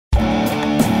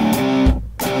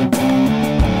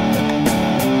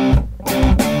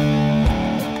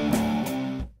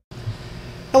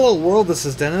Hello world, this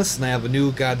is Dennis, and I have a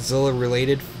new Godzilla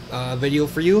related video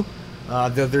for you.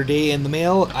 The other day in the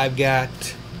mail, I've got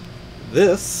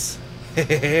this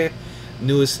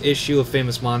newest issue of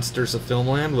Famous Monsters of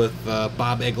Filmland with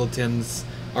Bob Eggleton's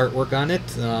artwork on it.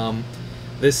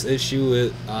 This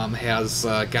issue has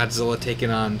Godzilla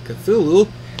taking on Cthulhu,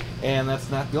 and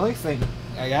that's not the only thing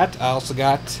I got. I also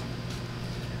got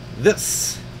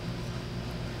this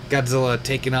Godzilla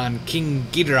taking on King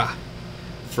Ghidorah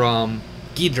from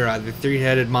Ghidorah, the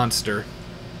three-headed monster.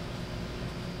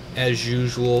 As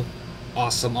usual,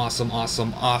 awesome Bob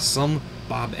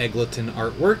Eggleton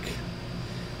artwork.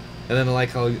 And then I like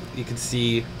how you can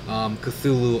see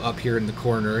Cthulhu up here in the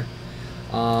corner.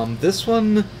 This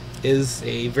one is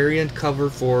a variant cover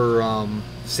for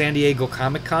San Diego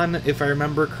Comic-Con, if I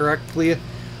remember correctly.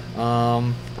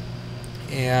 And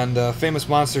Famous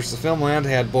Monsters of Filmland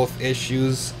had both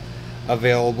issues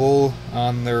available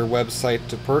on their website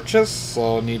to purchase,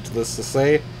 so needless to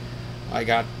say, I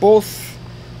got both.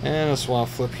 And I just want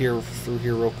to flip through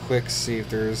here real quick, see if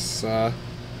there's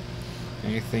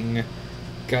anything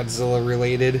Godzilla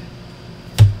related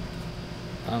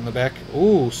on the back.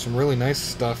 Ooh, some really nice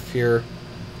stuff here.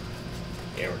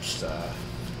 Yeah, we'll just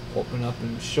open up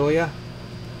and show ya.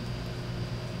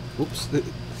 Oops.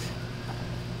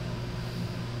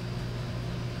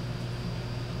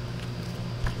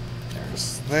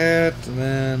 There's that, and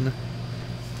then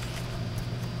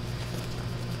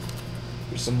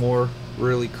there's some more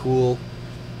really cool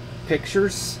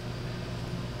pictures.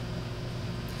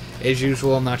 As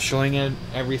usual, I'm not showing it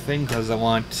everything because I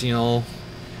want, you know,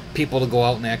 people to go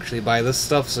out and actually buy this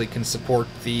stuff so you can support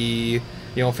the,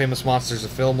 you know, Famous Monsters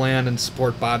of Filmland and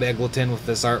support Bob Eggleton with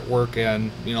this artwork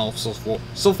and, you know, so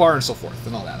far and so forth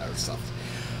and all that other stuff.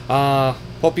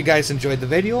 Hope you guys enjoyed the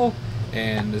video,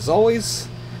 and as always,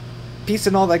 peace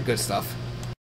and all that good stuff.